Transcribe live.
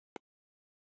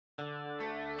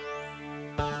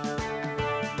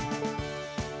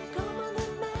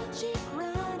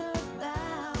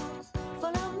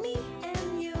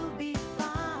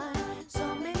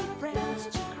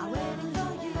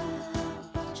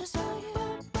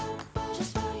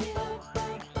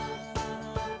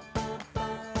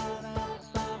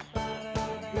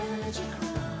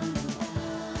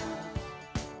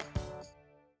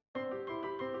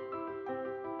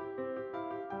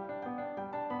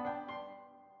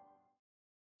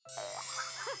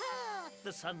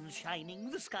The sun's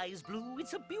shining, the sky is blue,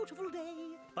 it's a beautiful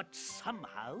day. But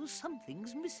somehow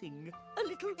something's missing. A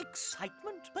little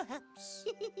excitement, perhaps.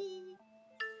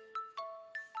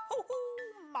 Oh,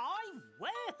 my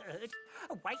word!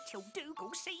 Wait till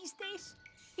Dougal sees this.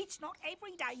 It's not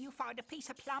every day you find a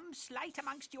piece of plum slate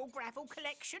amongst your gravel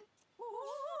collection.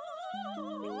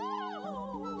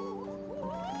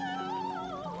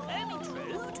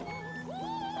 Ermintrude?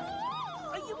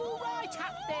 Are you all right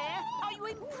up there? Are you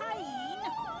in pain?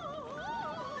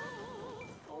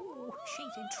 Oh,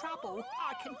 she's in trouble,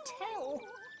 I can tell.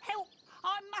 Help!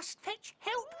 I must fetch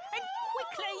help, and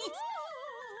quickly!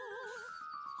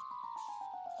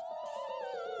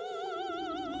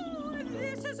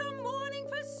 This is a morning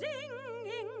for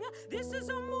singing. This is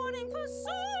a morning for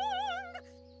song.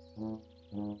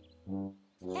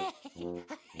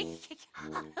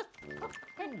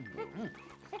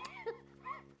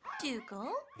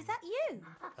 Dougal, is that you?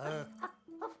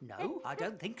 No, I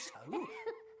don't think so.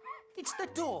 It's the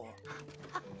door.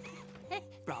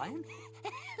 Brian?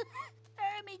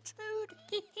 Ermintrude,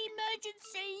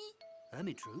 emergency!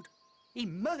 Ermintrude?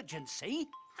 Emergency?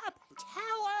 Up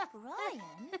tower!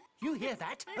 Brian? You hear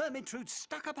that? Ermintrude's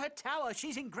stuck up her tower.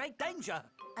 She's in great danger.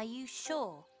 Are you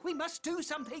sure? We must do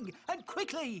something, and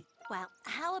quickly! Well,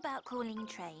 how about calling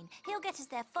Train? He'll get us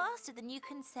there faster than you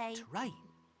can say... Train?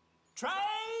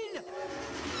 Train!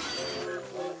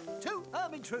 To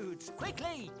Ermintrude's,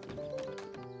 quickly!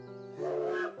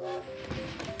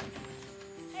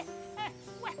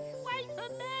 Wait for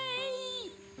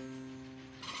me!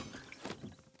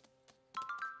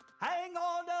 Hang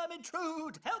on,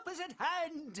 Ermintrude! Help is at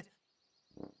hand!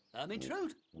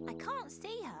 Ermintrude? I can't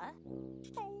see her.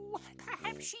 Oh,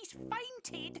 perhaps she's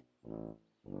fainted.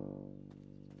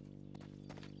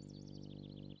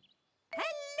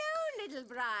 Hello, little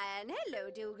Brian. Hello,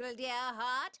 Dougal, dear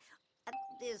heart.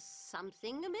 Is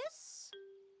something amiss?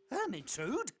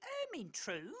 Ermintrude?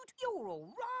 Ermintrude? You're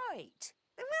all right.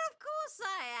 Well, of course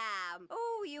I am.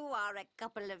 Oh, you are a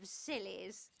couple of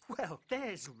sillies. Well,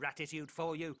 there's gratitude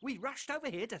for you. We rushed over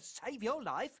here to save your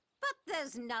life. But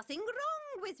there's nothing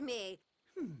wrong with me.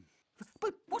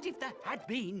 But what if there had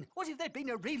been? What if there'd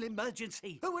been a real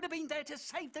emergency? Who would have been there to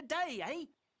save the day, eh?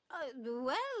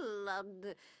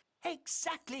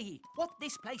 Exactly! What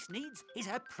this place needs is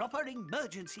a proper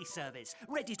emergency service,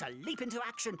 ready to leap into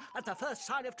action at the first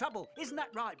sign of trouble. Isn't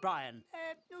that right, Brian?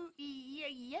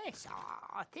 Yes,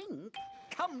 I think.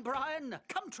 Come, Brian.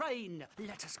 Come, Train.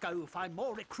 Let us go find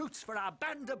more recruits for our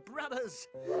band of brothers.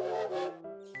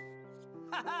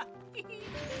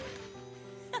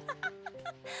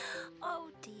 Oh,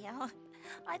 dear.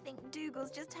 I think Dougal's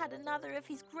just had another of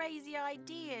his crazy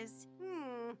ideas.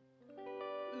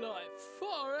 Like,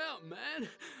 far out, man.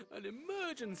 An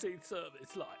emergency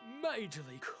service, like,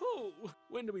 majorly cool.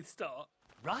 When do we start?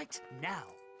 Right now.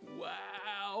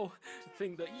 Wow. To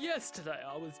think that yesterday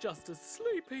I was just a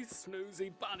sleepy,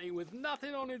 snoozy bunny with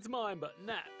nothing on his mind but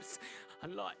naps.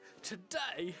 And like,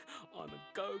 today, I'm a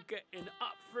go-getting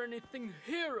up for anything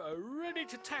hero, ready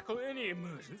to tackle any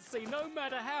emergency, no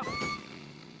matter how...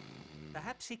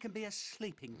 Perhaps he can be a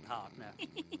sleeping partner.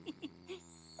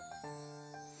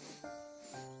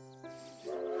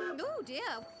 Oh,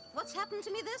 dear. What's happened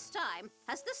to me this time?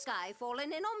 Has the sky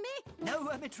fallen in on me? No,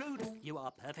 Ermintrude. You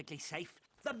are perfectly safe.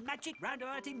 The Magic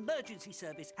Roundabout Emergency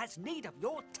Service has need of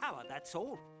your tower, that's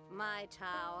all. My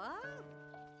tower?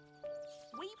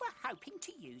 We were hoping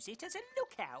to use it as a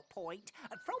lookout point.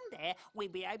 From there, we'll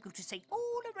be able to see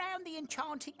all around the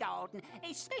Enchanted Garden,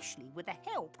 especially with the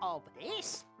help of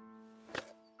this.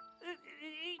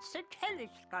 It's a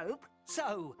telescope.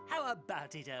 So, how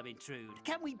about it, Ermintrude?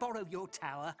 Can we borrow your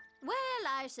tower? Well,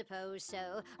 I suppose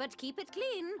so, but keep it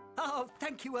clean. Oh,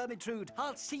 thank you, Ermintrude.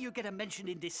 I'll see you get a mention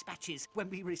in dispatches when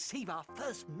we receive our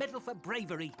first medal for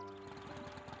bravery.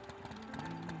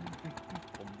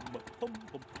 Oh,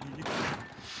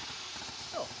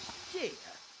 dear.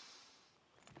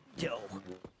 Oh,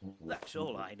 that's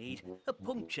all I need. A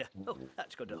puncture. Oh,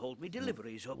 that's going to hold me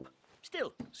deliveries up.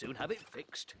 Still, soon have it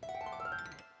fixed.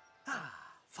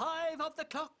 5 of the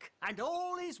clock, and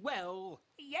all is well.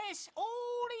 Yes,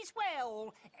 all is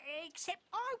well. Except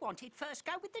I wanted first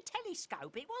go with the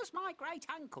telescope. It was my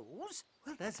great-uncle's.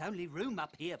 Well, there's only room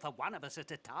up here for one of us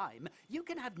at a time. You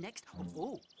can have next...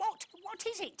 Oh, what? What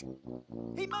is it?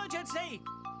 Emergency!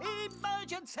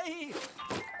 Emergency!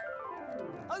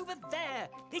 Over there!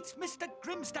 It's Mr.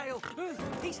 Grimsdale.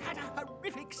 He's had a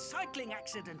horrific cycling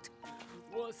accident.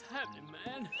 What's happening,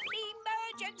 man?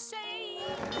 Emergency!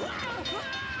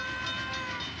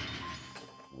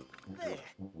 There.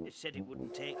 It said it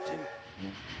wouldn't take two.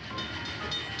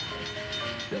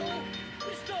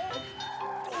 Stop!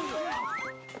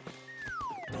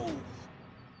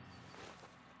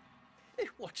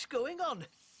 on.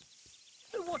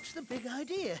 What's the big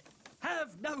idea?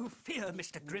 Have no fear,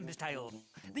 Mr. Grimsdale.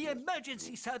 The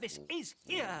emergency service is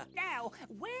here. Now,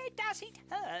 where does it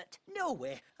hurt?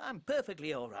 Nowhere. I'm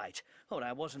perfectly all right. Or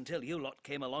I was until you lot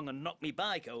came along and knocked me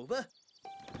bike over.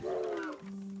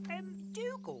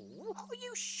 Dougal, are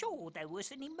you sure there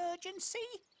was an emergency?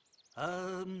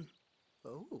 Oh.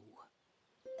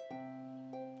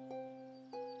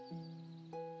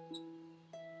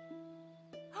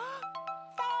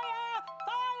 Fire!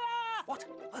 Fire! What?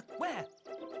 Where?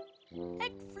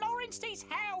 At Florence's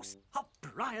house! Oh,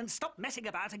 Brian, stop messing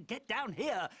about and get down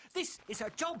here. This is a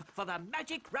job for the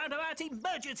Magic Roundabout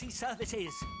Emergency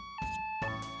Services.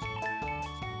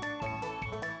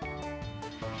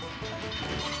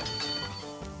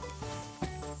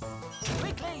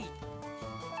 Quickly!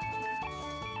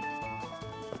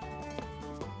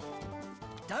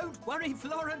 Don't worry,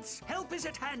 Florence. Help is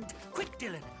at hand. Quick,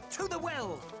 Dylan, to the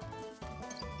well.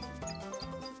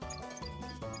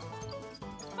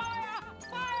 Fire!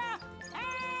 Fire!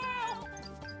 Help!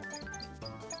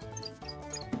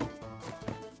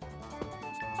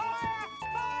 Fire!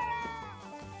 Fire!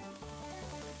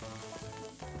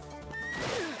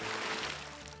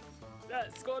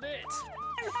 That's got it.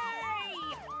 Hooray!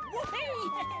 Whoopee!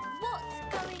 What's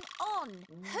going on?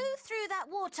 Who threw that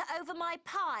water over my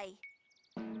pie?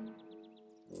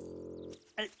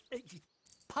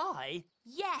 Pie?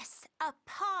 Yes, a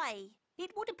pie.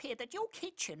 It would appear that your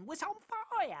kitchen was on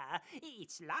fire.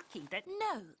 It's lucky that...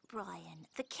 No, Brian,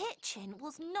 the kitchen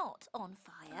was not on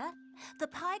fire. The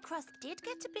pie crust did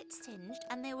get a bit singed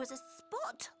and there was a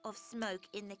spot of smoke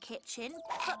in the kitchen,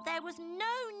 but there was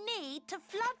no need to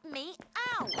flood me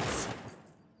out.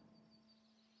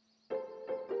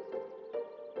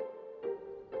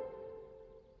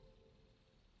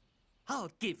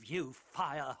 I'll give you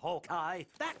fire, Hawkeye.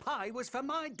 That pie was for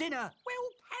my dinner.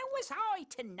 Well, how was I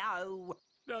to know?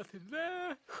 Nothing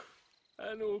there.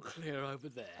 And all clear over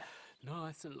there.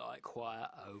 Nice and light quiet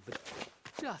over there.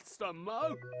 Just a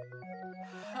mo.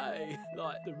 Hey,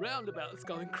 like the roundabout's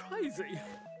going crazy.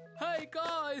 Hey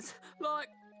guys, like...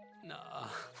 Nah,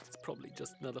 it's probably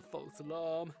just another false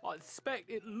alarm. I expect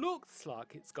it looks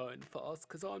like it's going fast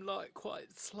because I'm like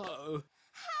quite slow.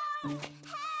 Help!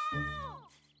 Help!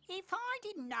 If I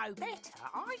didn't know better,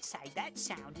 I'd say that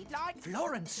sounded like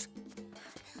Florence.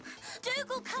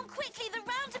 Dougal, come quickly, the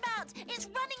roundabout! It's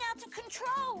running out of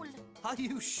control! Are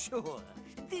you sure?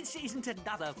 This isn't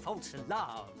another false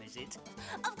alarm, is it?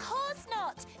 Of course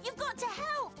not! You've got to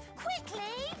help!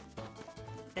 Quickly!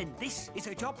 Then this is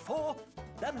a job for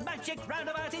the Magic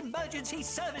Roundabout Emergency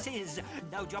Services.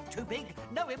 No job too big,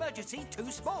 no emergency too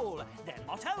small. Their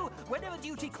motto, whenever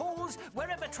duty calls,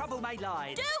 wherever trouble may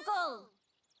lie. Dougal!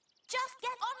 Just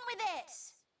get on with it!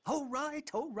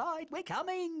 All right, we're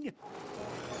coming.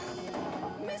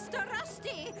 Mr.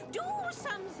 Rusty, do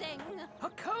something! I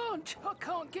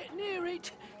can't get near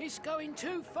it. It's going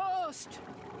too fast.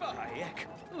 By heck.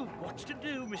 What's to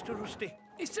do, Mr. Rusty?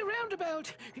 It's the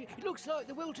roundabout. It looks like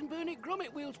the Wilton Burnett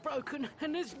grommet wheel's broken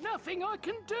and there's nothing I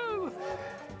can do.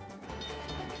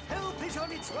 Help is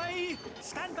on its way.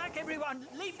 Stand back, everyone.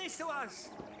 Leave this to us.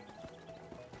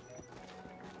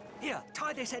 Here,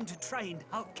 tie this end to train.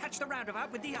 I'll catch the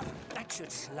roundabout with the other. That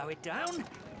should slow it down.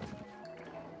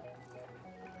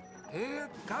 Here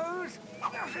goes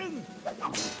nothing.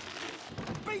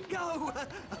 Bingo!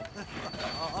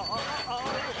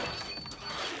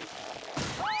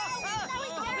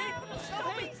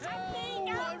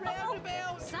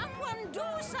 Someone do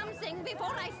something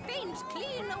before I faint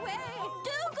clean away!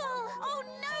 Dougal! Oh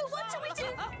no, what do we do?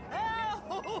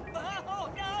 Oh,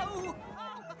 no!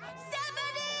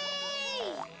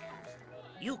 Zebedee!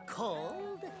 You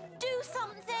called? Do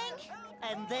something!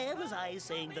 And there was I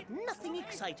saying that nothing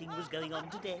exciting was going on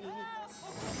today.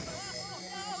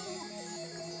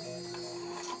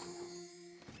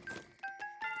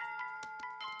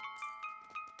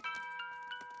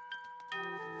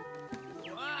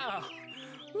 Wow.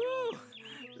 Woo.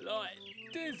 Like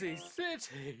Dizzy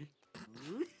City.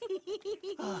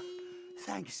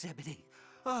 Thanks, Zebedee.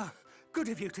 Good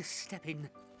of you to step in.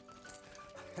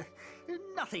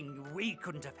 Nothing we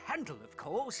couldn't have handled, of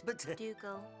course, but...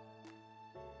 Dougal.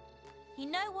 You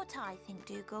know what I think,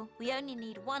 Dougal? We only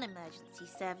need one emergency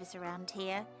service around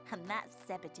here, and that's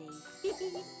Zebedee.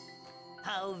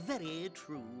 How very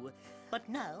true. But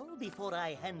now, before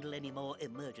I handle any more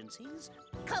emergencies,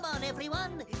 come on,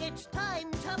 everyone, it's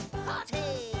time to party!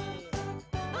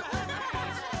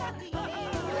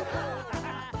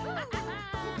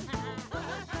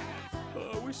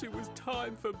 I wish it was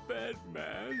time for bed,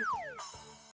 man.